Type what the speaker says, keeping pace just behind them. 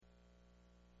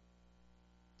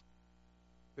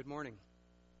Good morning.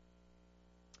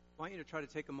 I want you to try to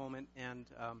take a moment and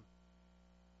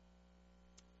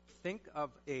think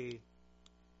of a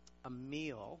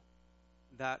meal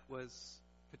that was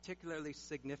particularly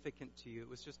significant to you. It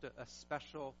was just a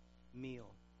special meal.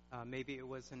 Maybe it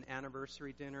was an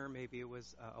anniversary dinner. Maybe it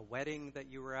was a wedding that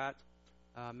you were at.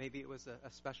 Maybe it was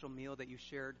a special meal that you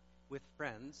shared with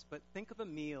friends. But think of a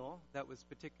meal that was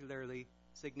particularly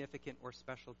significant or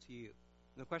special to you.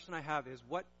 And the question I have is,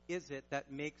 what is it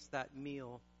that makes that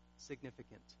meal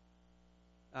significant?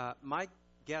 My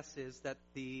guess is that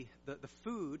the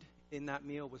food in that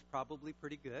meal was probably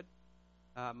pretty good.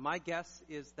 My guess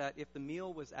is that if the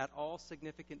meal was at all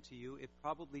significant to you, it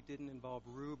probably didn't involve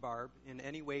rhubarb in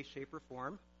any way, shape, or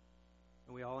form.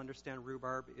 And we all understand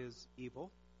rhubarb is evil.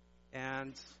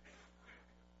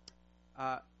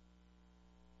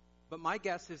 But my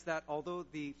guess is that although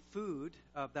the food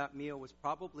of that meal was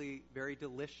probably very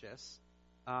delicious,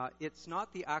 it's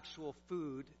not the actual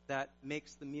food that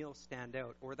makes the meal stand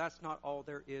out, or that's not all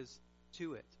there is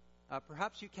to it.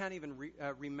 Perhaps you can't even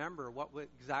remember what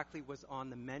exactly was on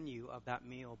the menu of that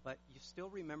meal, but you still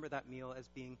remember that meal as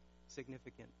being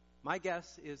significant. My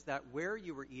guess is that where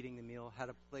you were eating the meal had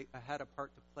a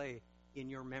part to play in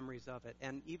your memories of it.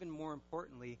 And even more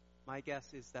importantly, my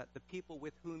guess is that the people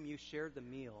with whom you shared the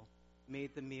meal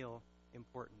made the meal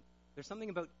important. There's something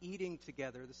about eating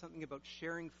together, there's something about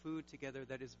sharing food together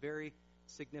that is very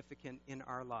significant in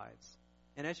our lives.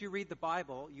 And as you read the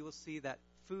Bible, you will see that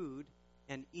food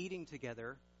and eating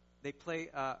together, they play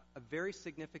a very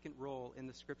significant role in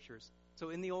the Scriptures. So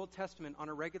in the Old Testament, on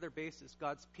a regular basis,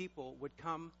 God's people would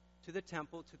come to the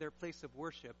temple, to their place of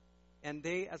worship, and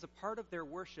they, as a part of their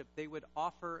worship, they would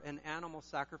offer an animal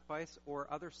sacrifice or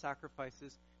other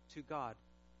sacrifices to God.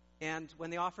 And when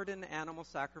they offered in animal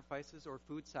sacrifices or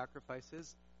food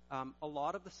sacrifices, a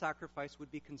lot of the sacrifice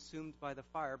would be consumed by the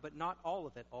fire, but not all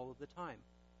of it all of the time.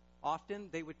 Often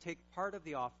they would take part of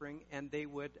the offering and they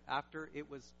would, after it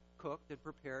was cooked and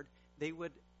prepared, they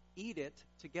would eat it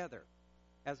together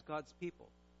as God's people.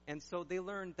 And so they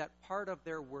learned that part of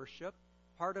their worship,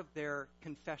 part of their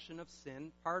confession of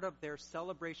sin, part of their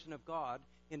celebration of God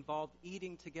involved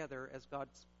eating together as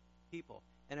God's people.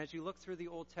 And as you look through the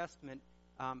Old Testament,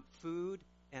 food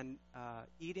and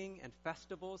eating and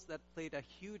festivals, that played a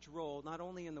huge role not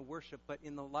only in the worship but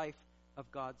in the life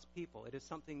of God's people. It is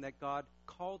something that God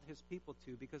called his people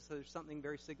to because there's something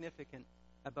very significant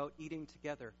about eating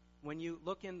together. When you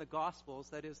look in the Gospels,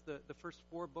 that is the first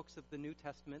 4 books of the New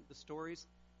Testament, the stories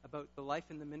about the life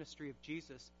and the ministry of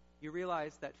Jesus, you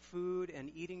realize that food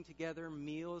and eating together,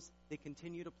 meals, they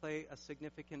continue to play a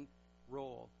significant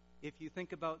role. If you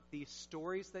think about the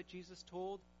stories that Jesus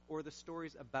told or the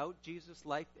stories about Jesus'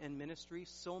 life and ministry,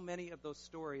 so many of those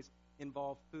stories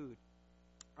involve food.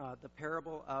 The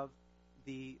parable of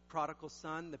the prodigal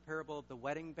son, the parable of the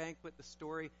wedding banquet, the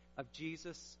story of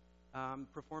Jesus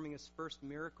performing his first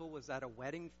miracle was at a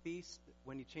wedding feast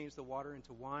when he changed the water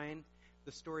into wine.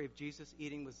 The story of Jesus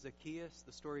eating with Zacchaeus,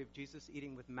 the story of Jesus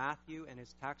eating with Matthew and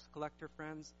his tax collector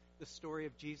friends, the story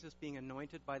of Jesus being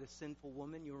anointed by the sinful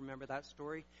woman. You remember that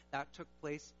story? That took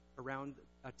place around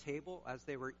a table as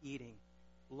they were eating.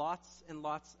 Lots and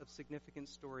lots of significant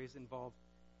stories involve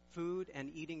food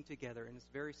and eating together, and it's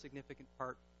a very significant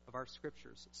part of our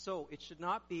Scriptures. So it should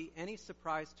not be any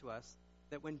surprise to us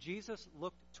that when Jesus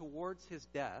looked towards his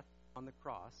death on the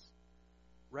cross,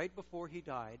 right before he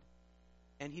died,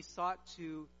 and he sought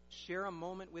to share a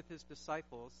moment with his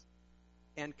disciples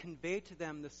and convey to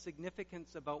them the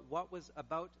significance about what was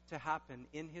about to happen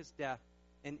in his death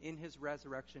and in his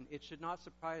resurrection, it should not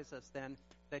surprise us then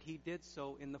that he did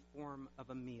so in the form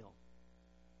of a meal.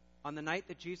 On the night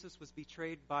that Jesus was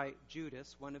betrayed by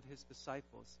Judas, one of his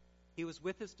disciples, he was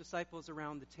with his disciples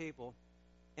around the table,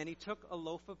 and he took a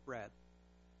loaf of bread,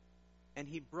 and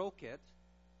he broke it,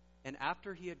 and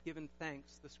after he had given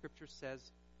thanks, the Scripture says,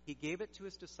 he gave it to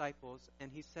his disciples,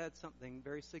 and he said something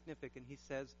very significant. He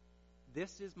says,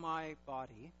 "This is my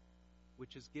body,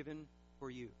 which is given for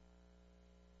you."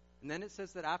 And then it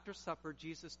says that after supper,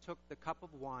 Jesus took the cup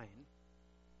of wine,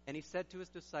 and he said to his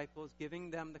disciples,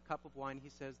 giving them the cup of wine, he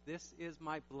says, "This is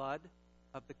my blood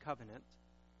of the covenant."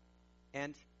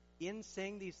 And in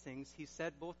saying these things, he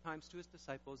said both times to his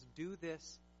disciples, "Do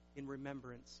this in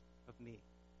remembrance of me."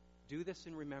 Do this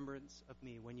in remembrance of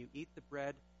me when you eat the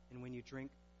bread and when you drink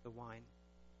the wine.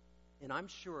 And I'm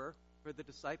sure for the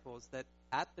disciples that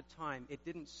at the time it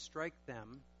didn't strike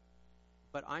them,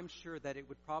 but I'm sure that it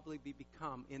would probably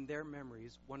become in their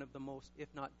memories one of the most,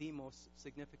 if not the most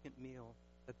significant meal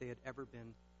that they had ever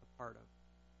been a part of.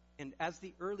 And as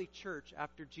the early church,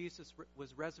 after Jesus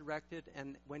was resurrected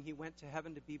and when he went to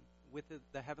heaven to be with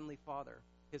the Heavenly Father,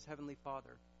 his heavenly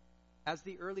Father. As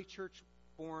the early church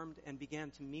formed and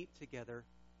began to meet together,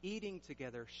 eating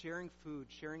together, sharing food,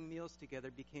 sharing meals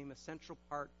together became a central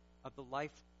part of the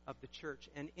life of the church.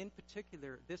 And in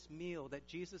particular, this meal that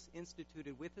Jesus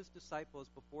instituted with his disciples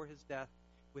before his death,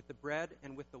 with the bread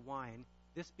and with the wine,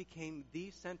 this became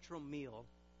the central meal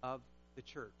of the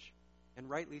church. And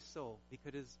rightly so,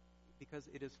 because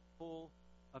it is full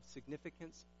of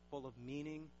significance, full of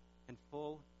meaning, and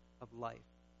full of life.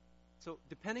 So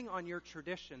depending on your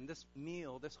tradition, this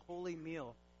meal, this holy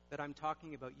meal that I'm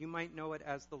talking about, you might know it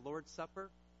as the Lord's Supper,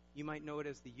 you might know it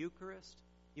as the Eucharist,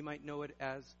 you might know it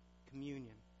as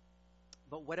communion.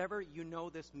 But whatever you know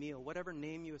this meal, whatever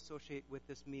name you associate with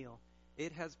this meal,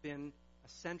 it has been a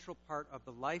central part of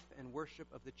the life and worship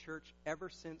of the church ever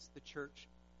since the church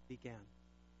began.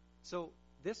 So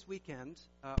this weekend,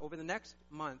 over the next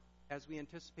month, as we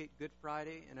anticipate Good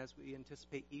Friday and as we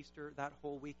anticipate Easter, that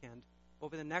whole weekend,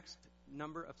 over the next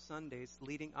number of Sundays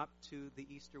leading up to the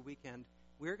Easter weekend,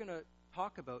 we're going to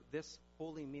talk about this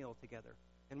holy meal together.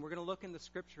 And we're going to look in the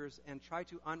scriptures and try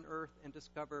to unearth and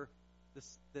discover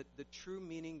the true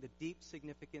meaning, the deep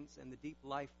significance, and the deep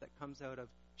life that comes out of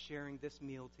sharing this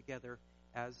meal together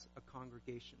as a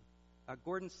congregation.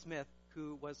 Gordon Smith,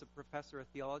 who was a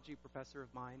theology professor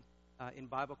of mine in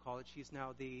Bible college, he's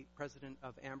now the president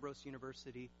of Ambrose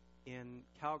University in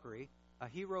Calgary.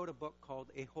 He wrote a book called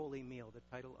A Holy Meal, the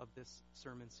title of this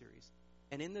sermon series.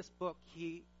 And in this book,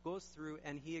 he goes through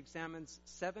and he examines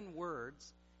 7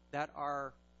 words that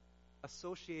are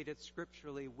associated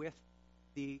scripturally with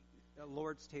the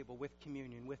Lord's table, with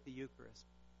communion, with the Eucharist.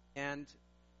 And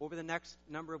over the next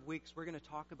number of weeks, we're going to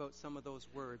talk about some of those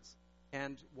words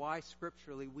and why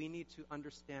scripturally we need to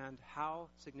understand how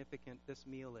significant this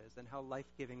meal is and how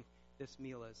life-giving this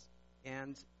meal is.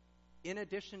 And in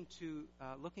addition to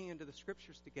looking into the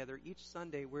scriptures together, each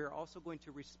Sunday we're also going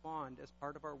to respond as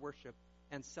part of our worship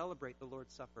and celebrate the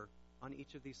Lord's Supper on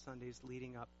each of these Sundays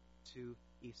leading up to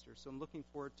Easter. So I'm looking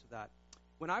forward to that.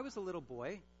 When I was a little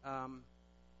boy,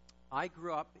 I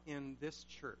grew up in this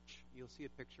church. You'll see a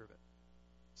picture of it.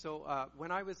 So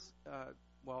when I was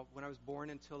born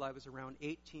until I was around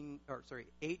 8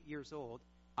 years old,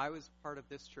 I was part of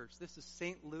this church. This is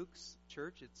St. Luke's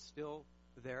Church. It's still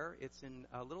there. It's in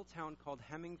a little town called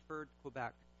Hemingford,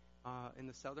 Quebec, in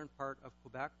the southern part of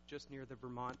Quebec, just near the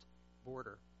Vermont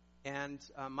border. And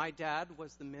my dad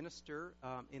was the minister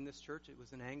in this church. It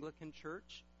was an Anglican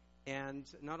church. And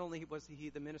not only was he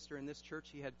the minister in this church,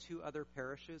 he had 2 other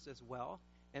parishes as well.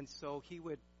 And so he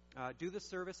would do the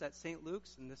service at St.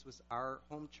 Luke's, and this was our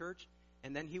home church.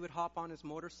 And then he would hop on his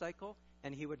motorcycle,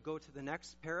 and he would go to the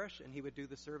next parish, and he would do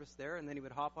the service there. And then he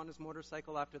would hop on his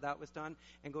motorcycle after that was done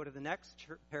and go to the next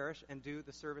parish and do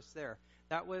the service there.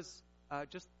 That was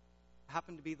just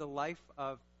happened to be the life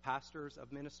of pastors,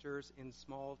 of ministers in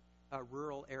small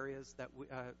rural areas that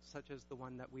such as the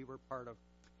one that we were part of.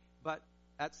 But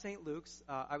at St. Luke's,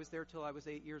 I was there till I was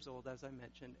 8 years old, as I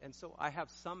mentioned. And so I have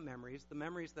some memories. The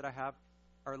memories that I have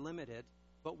are limited.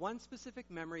 But one specific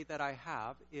memory that I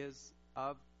have is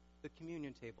of the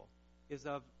communion table, is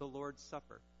of the Lord's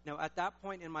Supper. Now, at that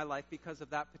point in my life, because of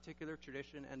that particular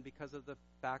tradition and because of the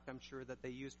fact, I'm sure, that they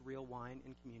used real wine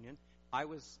in communion, I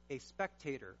was a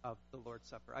spectator of the Lord's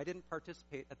Supper. I didn't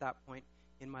participate at that point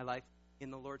in my life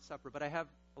in the Lord's Supper, but I have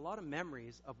a lot of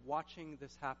memories of watching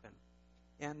this happen.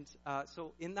 And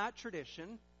so in that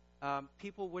tradition,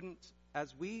 people wouldn't,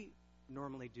 as we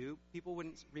normally do, people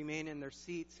wouldn't remain in their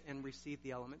seats and receive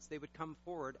the elements. They would come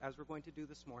forward, as we're going to do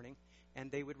this morning, and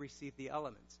they would receive the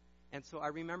elements. And so I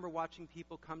remember watching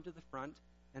people come to the front,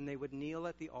 and they would kneel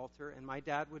at the altar, and my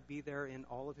dad would be there in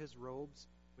all of his robes,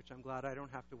 which I'm glad I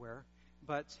don't have to wear,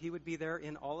 but he would be there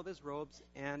in all of his robes,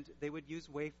 and they would use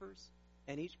wafers,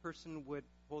 and each person would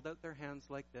hold out their hands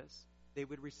like this. They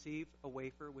would receive a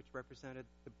wafer, which represented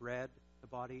the bread, the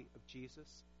body of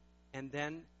Jesus. And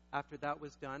then, after that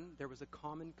was done, there was a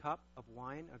common cup of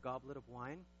wine, a goblet of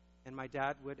wine, and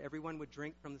everyone would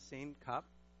drink from the same cup.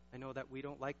 I know that we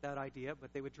don't like that idea,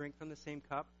 but they would drink from the same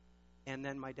cup. And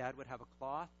then my dad would have a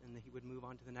cloth, and then he would move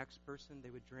on to the next person. They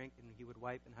would drink, and he would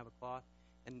wipe and have a cloth,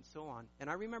 and so on. And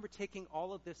I remember taking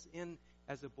all of this in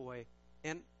as a boy,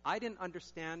 and I didn't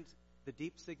understand the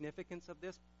deep significance of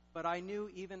this, but I knew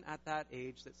even at that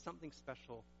age that something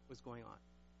special was going on.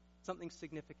 Something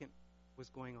significant was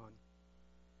going on.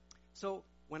 So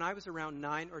when I was around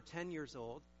 9 or 10 years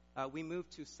old, we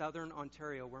moved to southern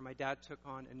Ontario, where my dad took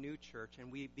on a new church,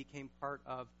 and we became part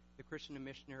of the Christian and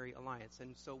Missionary Alliance.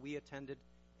 And so we attended,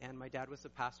 and my dad was the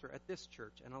pastor at this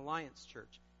church, an Alliance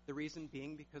church. The reason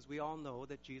being because we all know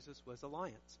that Jesus was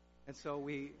Alliance. And so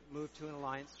we moved to an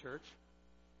Alliance church.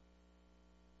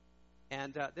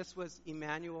 And this was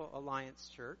Emmanuel Alliance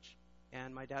Church,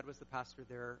 and my dad was the pastor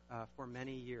there for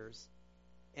many years.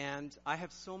 And I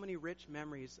have so many rich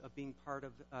memories of being part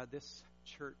of this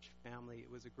church family.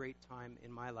 It was a great time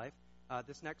in my life.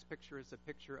 This next picture is a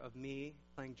picture of me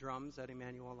playing drums at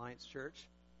Emmanuel Alliance Church.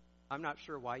 I'm not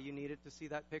sure why you needed to see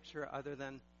that picture other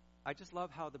than I just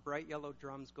love how the bright yellow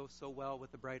drums go so well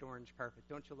with the bright orange carpet.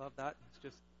 Don't you love that? It's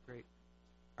just great.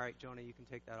 All right, Jonah, you can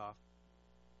take that off.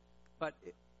 But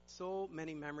so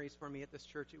many memories for me at this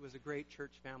church. It was a great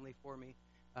church family for me,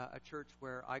 a church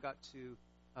where I got to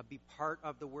be part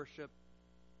of the worship,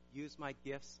 use my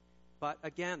gifts. But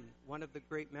again, one of the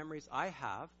great memories I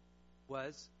have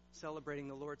was celebrating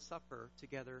the Lord's Supper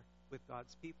together with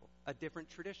God's people. A different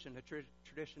tradition,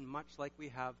 tradition much like we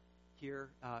have here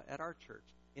at our church.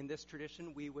 In this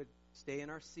tradition, we would stay in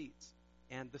our seats,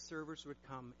 and the servers would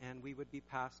come, and we would be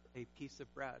passed a piece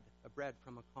of bread, a bread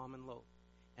from a common loaf.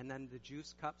 And then the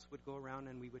juice cups would go around,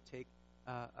 and we would take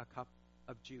a cup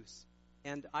of juice.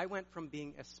 And I went from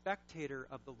being a spectator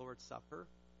of the Lord's Supper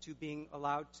to being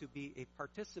allowed to be a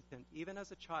participant, even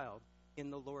as a child,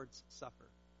 in the Lord's Supper.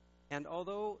 And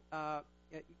although,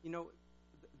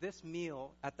 this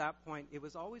meal, at that point, it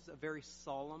was always a very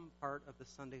solemn part of the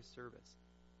Sunday service.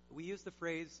 We use the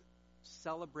phrase,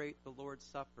 celebrate the Lord's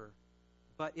Supper,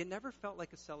 but it never felt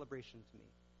like a celebration to me.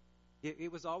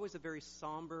 It was always a very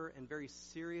somber and very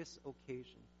serious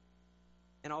occasion.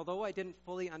 And although I didn't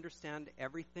fully understand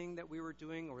everything that we were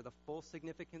doing or the full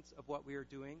significance of what we were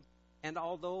doing, and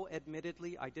although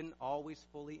admittedly I didn't always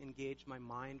fully engage my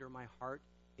mind or my heart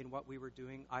in what we were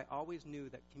doing, I always knew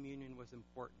that communion was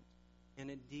important.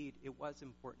 And indeed, it was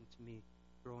important to me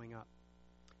growing up.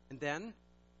 And then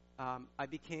I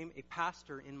became a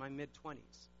pastor in my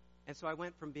mid-20s. And so I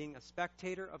went from being a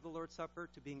spectator of the Lord's Supper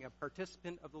to being a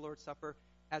participant of the Lord's Supper.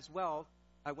 As well,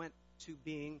 I went to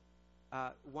being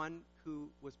one who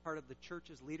was part of the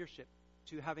church's leadership,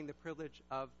 to having the privilege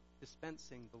of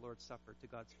dispensing the Lord's Supper to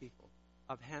God's people,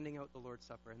 of handing out the Lord's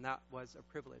Supper. And that was a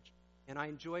privilege. And I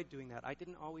enjoyed doing that. I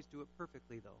didn't always do it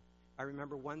perfectly, though. I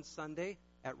remember one Sunday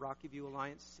at Rocky View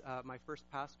Alliance, my first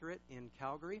pastorate in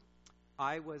Calgary,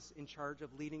 I was in charge of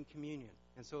leading communion.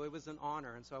 And so it was an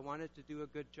honor. And so I wanted to do a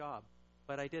good job.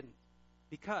 But I didn't.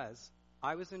 Because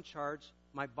I was in charge,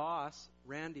 my boss,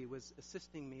 Randy, was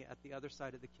assisting me at the other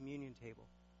side of the communion table.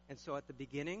 And so at the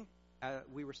beginning,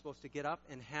 we were supposed to get up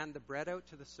and hand the bread out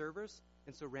to the servers.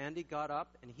 And so Randy got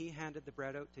up and he handed the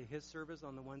bread out to his servers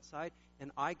on the one side.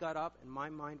 And I got up and my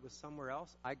mind was somewhere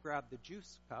else. I grabbed the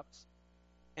juice cups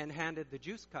and handed the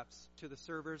juice cups to the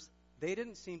servers. They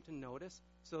didn't seem to notice,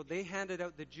 so they handed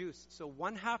out the juice. So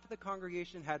one half of the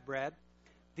congregation had bread.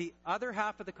 The other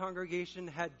half of the congregation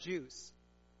had juice.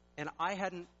 And I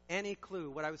hadn't any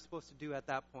clue what I was supposed to do at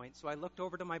that point. So I looked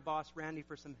over to my boss, Randy,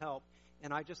 for some help,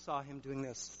 and I just saw him doing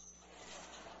this.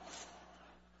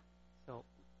 So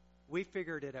we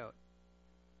figured it out.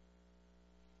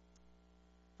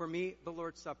 For me, the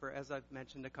Lord's Supper, as I've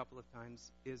mentioned a couple of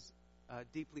times, is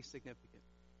deeply significant.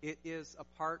 It is a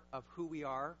part of who we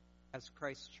are as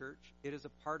Christ's church. It is a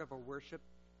part of our worship.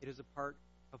 It is a part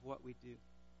of what we do.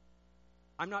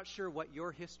 I'm not sure what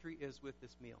your history is with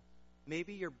this meal.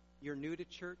 Maybe you're new to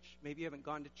church. Maybe you haven't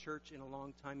gone to church in a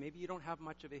long time. Maybe you don't have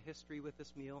much of a history with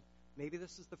this meal. Maybe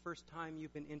this is the first time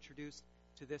you've been introduced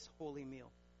to this holy meal.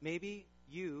 Maybe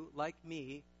you, like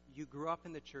me, you grew up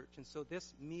in the church, and so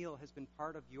this meal has been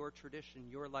part of your tradition,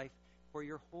 your life, for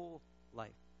your whole life.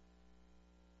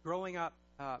 Growing up,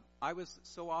 I was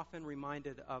so often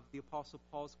reminded of the Apostle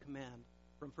Paul's command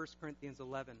from 1 Corinthians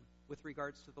 11 with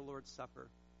regards to the Lord's Supper,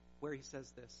 where he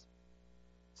says this: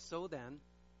 "So then,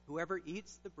 whoever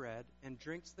eats the bread and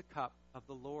drinks the cup of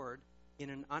the Lord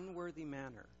in an unworthy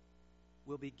manner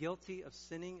will be guilty of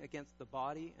sinning against the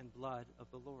body and blood of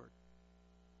the Lord.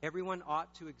 Everyone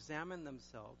ought to examine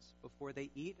themselves before they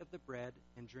eat of the bread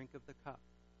and drink of the cup.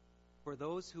 For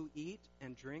those who eat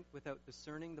and drink without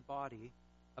discerning the body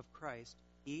of Christ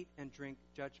eat and drink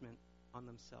judgment on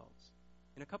themselves."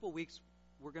 In a couple of weeks,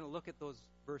 we're going to look at those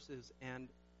verses and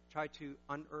try to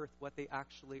unearth what they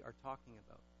actually are talking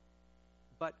about.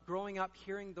 But growing up,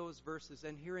 hearing those verses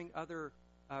and hearing other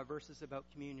verses about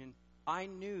communion, I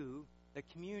knew that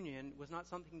communion was not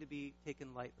something to be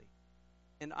taken lightly.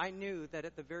 And I knew that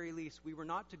at the very least, we were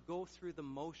not to go through the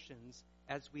motions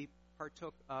as we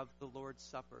partook of the Lord's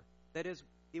Supper. That is,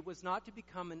 it was not to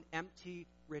become an empty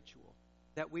ritual,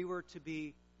 that we were to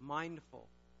be mindful,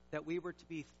 that we were to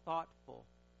be thoughtful,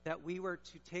 that we were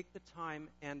to take the time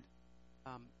and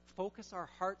focus our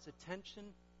heart's attention,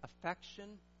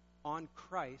 affection on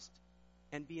Christ,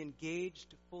 and be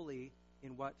engaged fully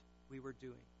in what we were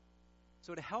doing.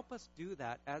 So to help us do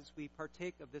that as we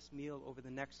partake of this meal over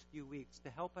the next few weeks, to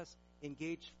help us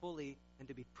engage fully and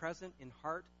to be present in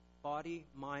heart, body,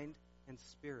 mind, and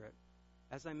spirit,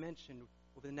 as I mentioned,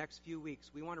 over the next few weeks,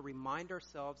 we want to remind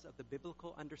ourselves of the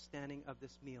biblical understanding of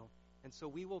this meal. And so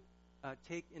we will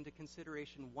take into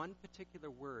consideration one particular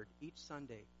word each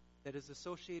Sunday that is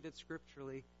associated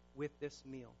scripturally with this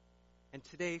meal. And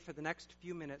today, for the next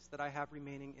few minutes that I have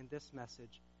remaining in this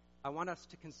message, I want us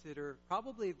to consider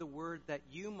probably the word that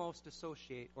you most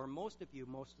associate, or most of you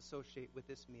most associate with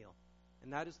this meal.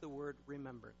 And that is the word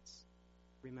remembrance.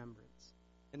 Remembrance.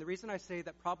 And the reason I say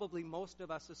that probably most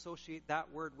of us associate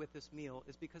that word with this meal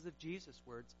is because of Jesus'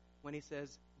 words when he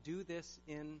says, "Do this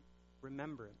in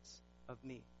remembrance of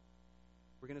me."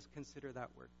 We're going to consider that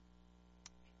word.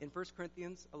 In 1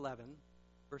 Corinthians 11,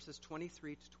 verses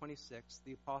 23 to 26,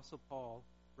 the Apostle Paul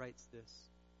writes this: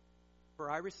 "For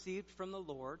I received from the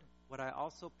Lord what I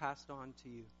also passed on to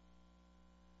you.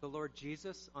 The Lord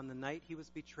Jesus, on the night he was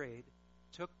betrayed,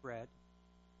 took bread,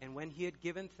 and when he had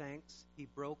given thanks, he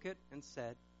broke it and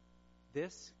said,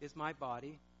 'This is my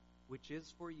body, which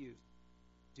is for you.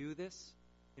 Do this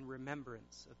in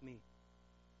remembrance of me.'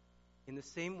 In the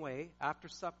same way, after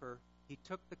supper, he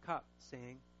took the cup,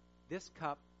 saying, 'This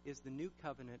cup is the new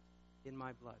covenant in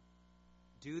my blood.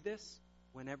 Do this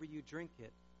whenever you drink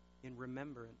it in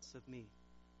remembrance of me.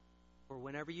 For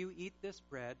whenever you eat this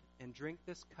bread and drink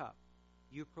this cup,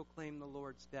 you proclaim the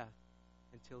Lord's death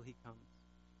until he comes.'"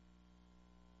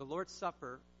 The Lord's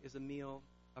Supper is a meal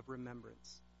of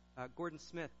remembrance. Gordon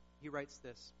Smith, he writes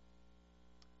this: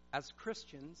 "As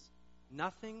Christians,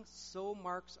 nothing so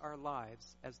marks our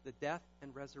lives as the death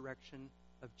and resurrection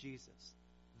of Jesus.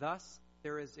 Thus,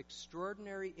 there is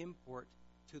extraordinary import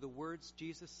to the words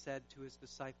Jesus said to his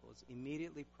disciples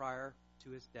immediately prior to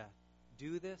his death.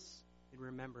 'Do this in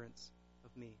remembrance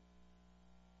of me.'"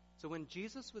 So when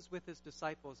Jesus was with his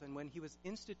disciples and when he was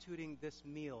instituting this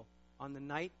meal on the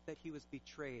night that he was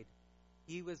betrayed,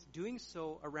 he was doing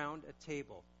so around a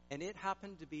table, and it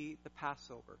happened to be the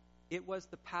Passover. It was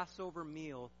the Passover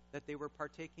meal that they were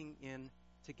partaking in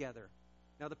together.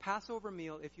 Now, the Passover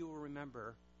meal, if you will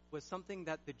remember, was something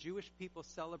that the Jewish people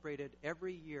celebrated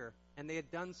every year, and they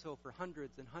had done so for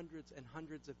hundreds and hundreds and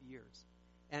hundreds of years.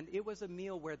 And it was a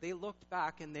meal where they looked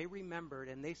back and they remembered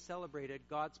and they celebrated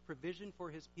God's provision for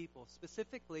his people.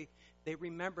 Specifically, they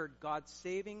remembered God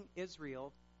saving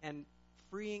Israel and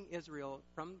freeing Israel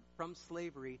from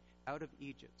slavery out of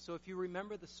Egypt. So if you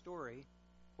remember the story,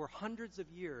 for hundreds of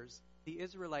years, the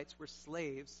Israelites were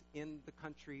slaves in the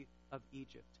country of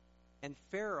Egypt. And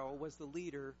Pharaoh was the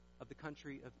leader of the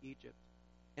country of Egypt.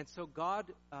 And so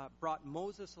God brought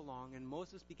Moses along, and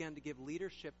Moses began to give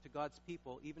leadership to God's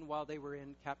people even while they were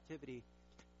in captivity.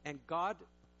 And God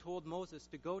told Moses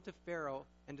to go to Pharaoh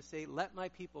and to say, "Let my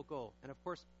people go." And of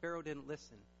course, Pharaoh didn't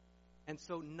listen. And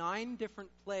so 9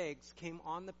 different plagues came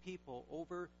on the people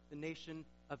over the nation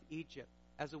of Egypt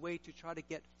as a way to try to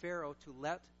get Pharaoh to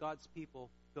let God's people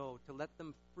go, to let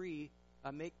them free,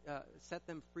 set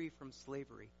them free from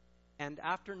slavery. And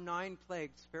after 9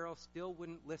 plagues, Pharaoh still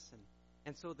wouldn't listen.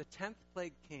 And so the 10th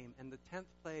plague came, and the 10th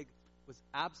plague was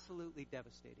absolutely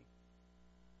devastating.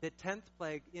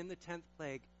 In the 10th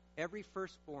plague, every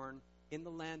firstborn in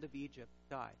the land of Egypt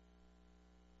died.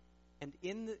 And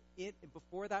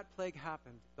before that plague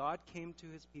happened, God came to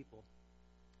his people,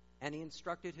 and he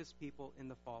instructed his people in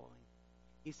the following.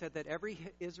 He said that every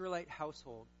Israelite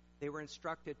household, they were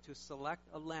instructed to select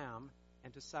a lamb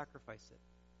and to sacrifice it.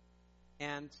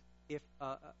 And if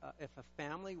a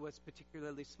family was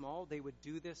particularly small, they would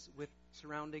do this with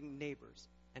surrounding neighbors.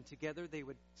 And together they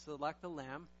would select a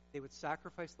lamb, they would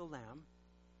sacrifice the lamb,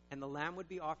 and the lamb would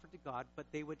be offered to God, but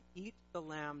they would eat the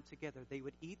lamb together. They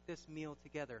would eat this meal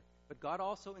together. But God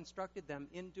also instructed them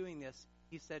in doing this.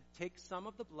 He said, "Take some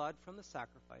of the blood from the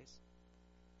sacrifice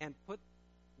and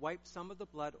wipe some of the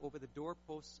blood over the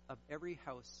doorposts of every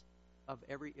house of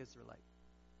every Israelite.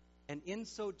 And in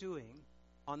so doing,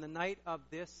 on the night of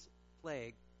this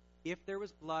plague, if there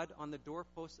was blood on the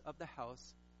doorposts of the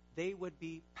house, they would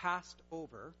be passed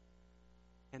over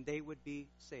and they would be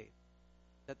saved.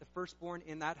 That the firstborn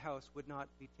in that house would not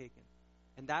be taken."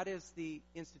 And that is the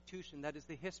institution, that is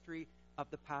the history of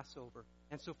the Passover.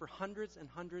 And so for hundreds and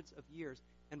hundreds of years,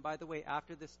 and by the way,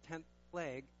 after this 10th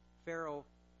plague, Pharaoh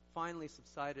finally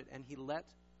subsided and he let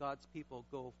God's people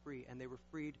go free, and they were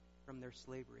freed from their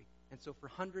slavery. And so for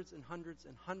hundreds and hundreds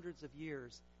and hundreds of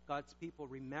years, God's people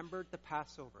remembered the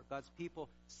Passover. God's people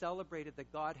celebrated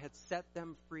that God had set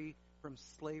them free from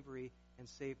slavery and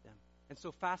saved them. And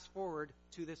so fast forward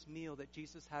to this meal that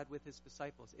Jesus had with his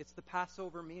disciples. It's the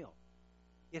Passover meal.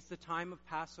 It's the time of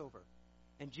Passover.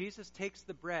 And Jesus takes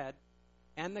the bread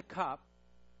and the cup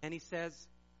And he says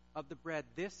of the bread,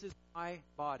 this is my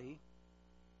body.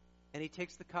 And he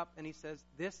takes the cup and he says,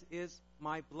 this is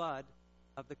my blood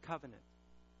of the covenant.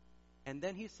 And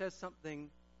then he says something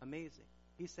amazing.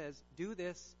 He says, do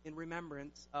this in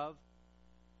remembrance of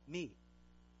me.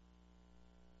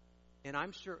 And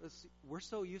I'm sure we're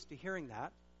so used to hearing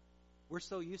that. We're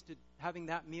so used to having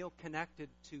that meal connected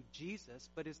to Jesus,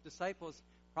 but his disciples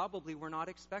probably were not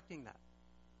expecting that.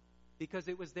 Because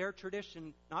it was their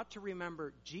tradition not to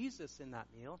remember Jesus in that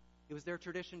meal. It was their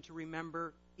tradition to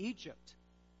remember Egypt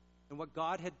and what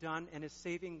God had done and his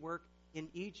saving work in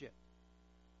Egypt.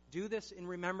 Do this in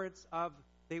remembrance of,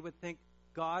 they would think,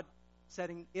 God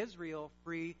setting Israel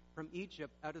free from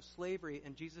Egypt out of slavery.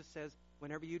 And Jesus says,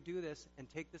 whenever you do this and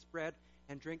take this bread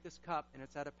and drink this cup, and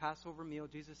it's at a Passover meal,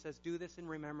 Jesus says, do this in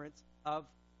remembrance of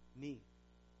me.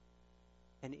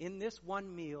 And in this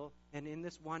one meal and in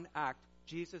this one act,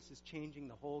 Jesus is changing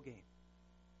the whole game.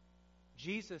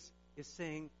 Jesus is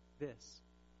saying this.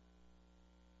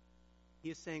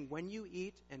 He is saying, when you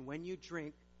eat and when you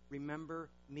drink, remember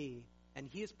me. And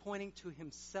he is pointing to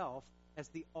himself as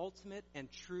the ultimate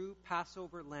and true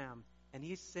Passover lamb. And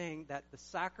he's saying that the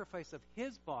sacrifice of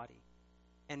his body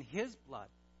and his blood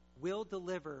will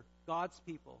deliver God's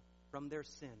people from their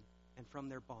sin and from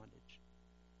their bondage.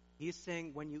 He's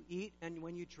saying, when you eat and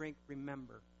when you drink,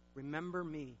 remember. Remember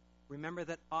me. Remember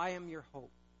that I am your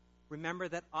hope. Remember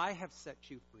that I have set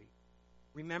you free.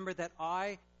 Remember that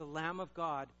I, the Lamb of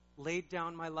God, laid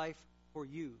down my life for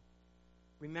you.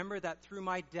 Remember that through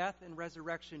my death and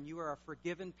resurrection, you are a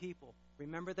forgiven people.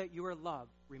 Remember that you are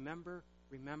loved. Remember,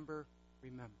 remember,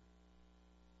 remember.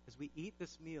 As we eat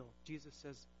this meal, Jesus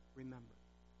says, remember.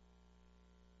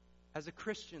 As a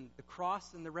Christian, the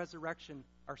cross and the resurrection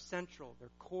are central. They're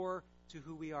core to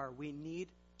who we are. We need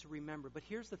to remember. But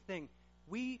here's the thing.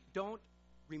 We don't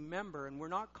remember, and we're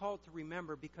not called to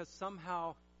remember because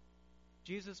somehow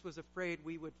Jesus was afraid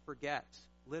we would forget,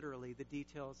 literally, the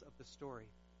details of the story.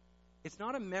 It's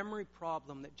not a memory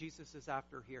problem that Jesus is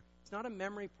after here. It's not a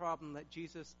memory problem that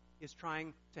Jesus is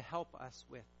trying to help us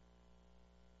with.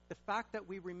 The fact that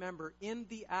we remember, in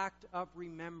the act of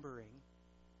remembering,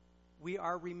 we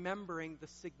are remembering the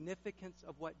significance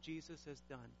of what Jesus has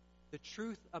done, the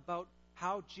truth about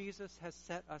how Jesus has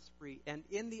set us free. And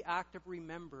in the act of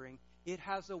remembering, it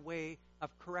has a way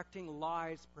of correcting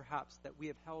lies, perhaps, that we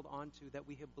have held on to, that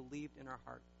we have believed in our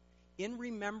heart. In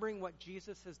remembering what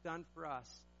Jesus has done for us,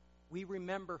 we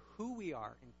remember who we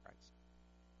are in Christ.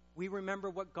 We remember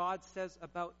what God says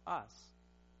about us,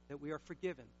 that we are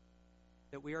forgiven,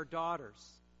 that we are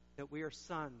daughters, that we are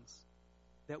sons,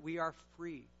 that we are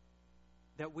free,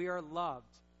 that we are loved,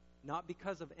 not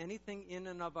because of anything in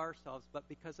and of ourselves, but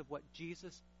because of what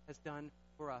Jesus has done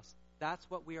for us. That's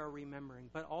what we are remembering.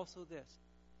 But also this,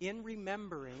 in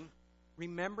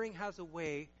remembering has a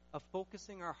way of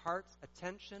focusing our heart's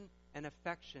attention and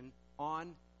affection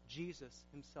on Jesus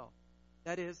himself.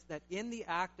 That is, that in the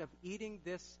act of eating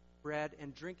this bread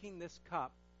and drinking this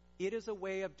cup, it is a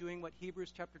way of doing what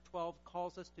Hebrews chapter 12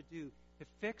 calls us to do, to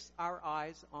fix our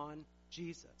eyes on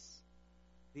Jesus,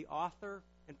 the author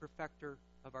and perfecter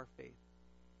of our faith,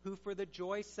 who for the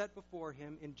joy set before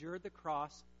him endured the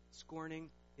cross, scorning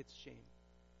its shame.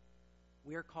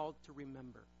 We are called to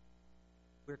remember.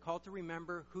 We are called to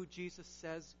remember who Jesus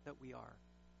says that we are.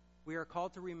 We are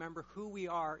called to remember who we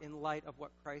are in light of what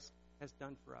Christ has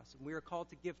done for us. And we are called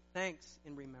to give thanks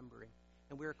in remembering.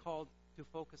 And we are called to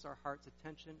focus our heart's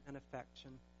attention and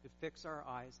affection, to fix our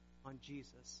eyes on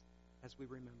Jesus as we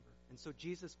remember. And so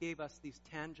Jesus gave us these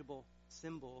tangible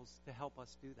symbols to help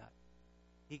us do that.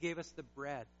 He gave us the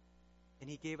bread, and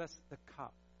he gave us the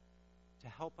cup to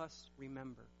help us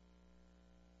remember.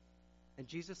 And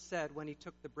Jesus said, when he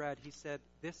took the bread, he said,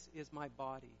 this is my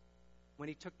body. When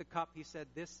he took the cup, he said,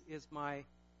 this is my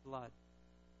blood.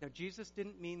 Now, Jesus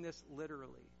didn't mean this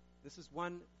literally. This is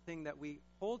one thing that we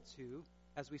hold to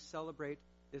as we celebrate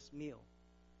this meal.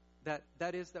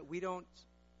 That is that we don't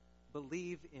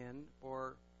believe in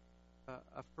or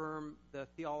affirm the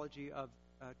theology of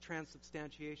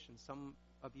transubstantiation. Some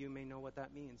of you may know what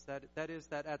that means. That is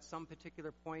that at some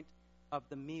particular point of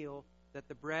the meal, that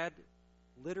the bread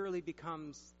literally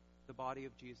becomes the body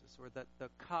of Jesus, or that the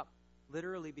cup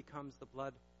literally becomes the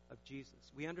blood of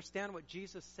Jesus. We understand what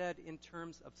Jesus said in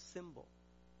terms of symbol,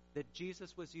 that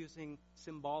Jesus was using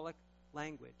symbolic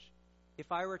language.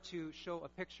 If I were to show a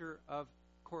picture of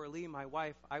Coralie, my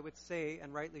wife, I would say,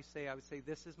 and rightly say, I would say,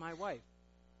 this is my wife.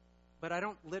 But I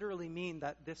don't literally mean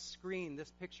that this screen,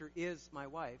 this picture is my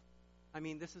wife. I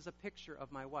mean, this is a picture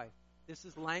of my wife. This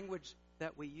is language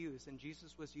that we use, and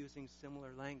Jesus was using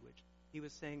similar language. He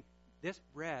was saying, this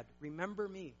bread, remember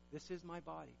me, this is my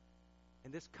body.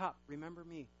 And this cup, remember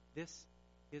me, this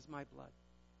is my blood.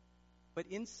 But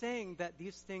in saying that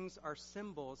these things are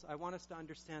symbols, I want us to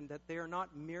understand that they are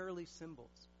not merely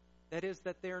symbols. That is,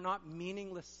 that they are not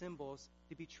meaningless symbols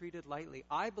to be treated lightly.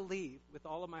 I believe with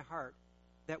all of my heart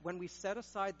that when we set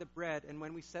aside the bread and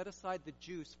when we set aside the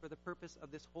juice for the purpose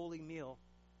of this holy meal,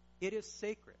 it is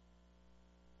sacred.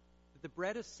 That the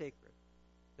bread is sacred.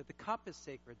 That the cup is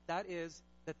sacred. That is,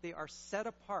 that they are set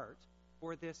apart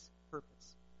for this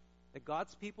purpose. That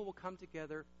God's people will come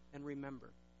together and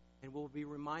remember, and will be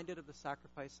reminded of the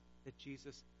sacrifice that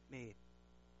Jesus made.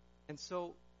 And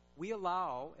so we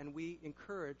allow and we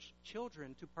encourage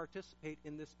children to participate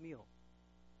in this meal.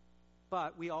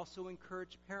 But we also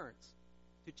encourage parents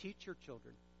to teach your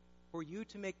children, for you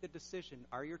to make the decision,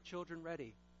 are your children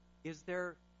ready? Is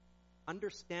there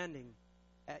understanding,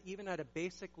 even at a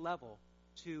basic level,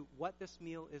 to what this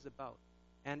meal is about?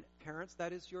 And parents,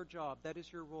 that is your job, that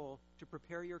is your role, to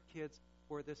prepare your kids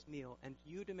for this meal, and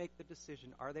you to make the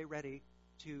decision, are they ready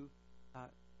to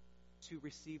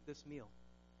receive this meal?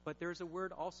 But there's a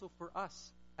word also for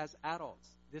us as adults.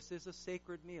 This is a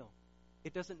sacred meal.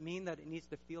 It doesn't mean that it needs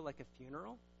to feel like a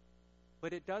funeral,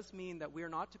 but it does mean that we are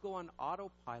not to go on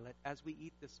autopilot as we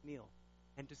eat this meal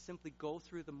and to simply go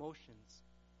through the motions.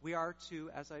 We are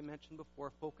to, as I mentioned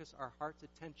before, focus our heart's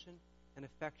attention and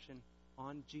affection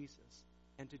on Jesus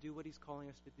and to do what he's calling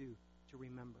us to do, to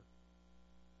remember.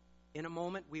 In a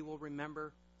moment, we will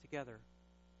remember together.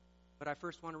 But I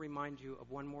first want to remind you of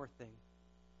one more thing.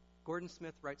 Gordon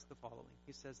Smith writes the following.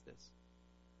 He says this: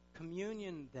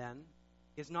 communion, then,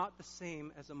 is not the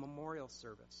same as a memorial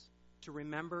service to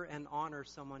remember and honor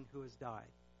someone who has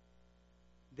died.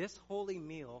 This holy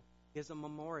meal is a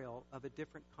memorial of a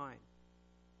different kind.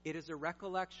 It is a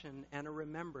recollection and a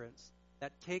remembrance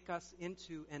that take us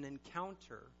into an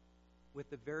encounter with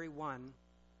the very one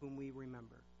whom we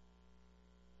remember.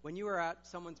 When you are at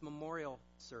someone's memorial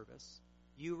service,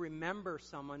 you remember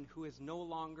someone who is no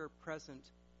longer present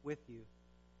with you.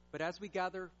 But as we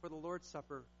gather for the Lord's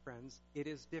Supper, friends, it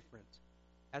is different.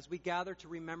 As we gather to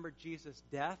remember Jesus'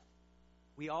 death,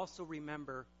 we also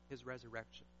remember his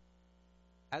resurrection.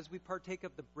 As we partake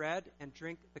of the bread and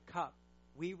drink the cup,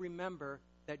 we remember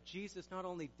that Jesus not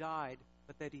only died,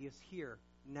 but that he is here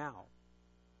now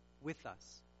with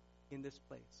us in this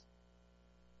place.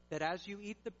 That as you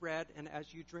eat the bread and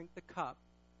as you drink the cup,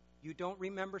 you don't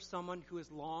remember someone who is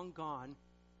long gone.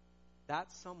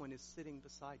 That someone is sitting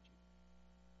beside you.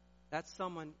 That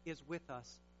someone is with us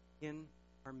in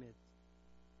our midst.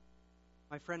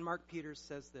 My friend Mark Peters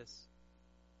says this: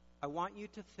 I want you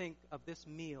to think of this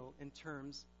meal in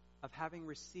terms of having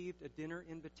received a dinner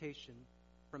invitation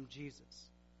from Jesus.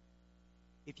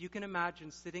 If you can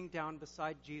imagine sitting down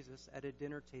beside Jesus at a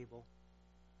dinner table,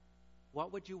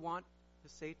 what would you want to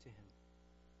say to him?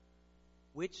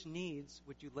 Which needs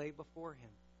would you lay before him?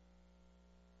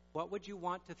 What would you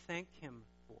want to thank him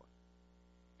for?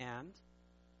 And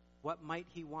what might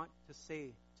he want to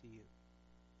say to you,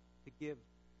 to give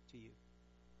to you?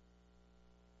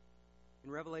 In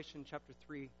Revelation chapter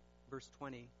 3, verse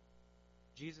 20,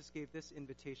 Jesus gave this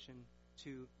invitation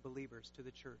to believers, to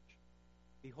the church.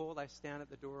 Behold, I stand at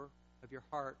the door of your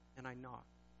heart and I knock.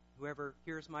 Whoever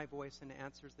hears my voice and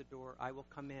answers the door, I will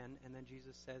come in. And then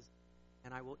Jesus says,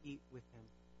 and I will eat with him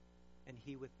and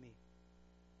he with me.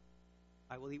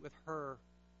 I will eat with her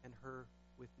and her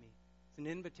with me. It's an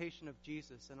invitation of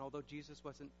Jesus, and although Jesus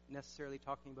wasn't necessarily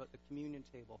talking about the communion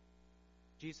table,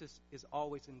 Jesus is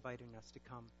always inviting us to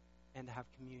come and to have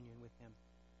communion with him,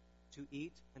 to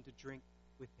eat and to drink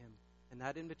with him. And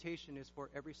that invitation is for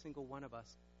every single one of us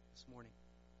this morning.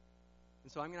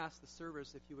 And so I'm going to ask the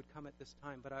servers if you would come at this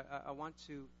time, but I want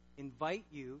to invite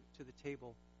you to the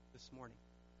table this morning.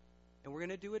 And we're going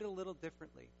to do it a little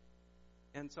differently.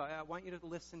 And so I want you to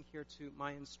listen here to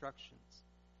my instructions.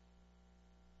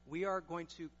 We are going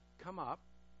to come up,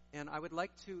 and I would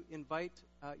like to invite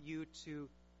you to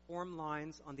form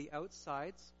lines on the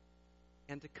outsides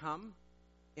and to come.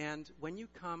 And when you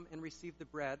come and receive the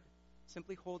bread,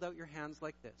 simply hold out your hands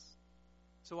like this.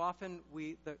 So often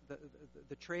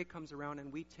the tray comes around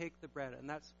and we take the bread, and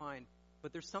that's fine.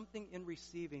 But there's something in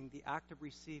receiving, the act of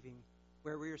receiving,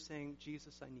 where we are saying,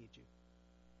 Jesus, I need you.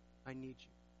 I need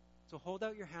you. So hold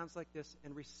out your hands like this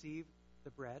and receive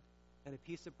the bread, and a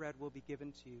piece of bread will be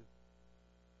given to you.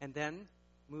 And then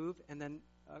move, and then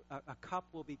a cup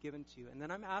will be given to you. And then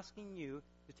I'm asking you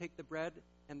to take the bread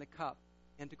and the cup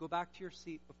and to go back to your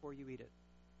seat before you eat it.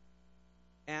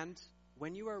 And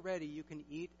when you are ready, you can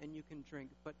eat and you can drink.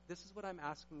 But this is what I'm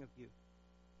asking of you.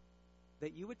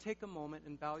 That you would take a moment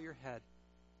and bow your head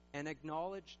and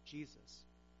acknowledge Jesus,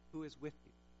 who is with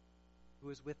you, who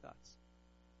is with us.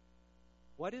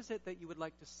 What is it that you would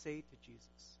like to say to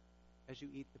Jesus as you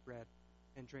eat the bread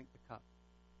and drink the cup?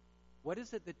 What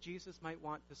is it that Jesus might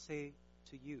want to say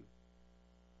to you?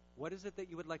 What is it that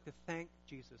you would like to thank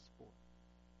Jesus for?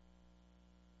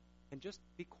 And just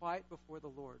be quiet before the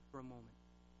Lord for a moment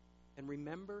and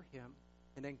remember him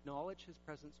and acknowledge his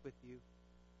presence with you,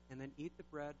 and then eat the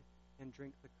bread and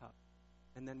drink the cup.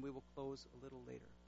 And then we will close a little later.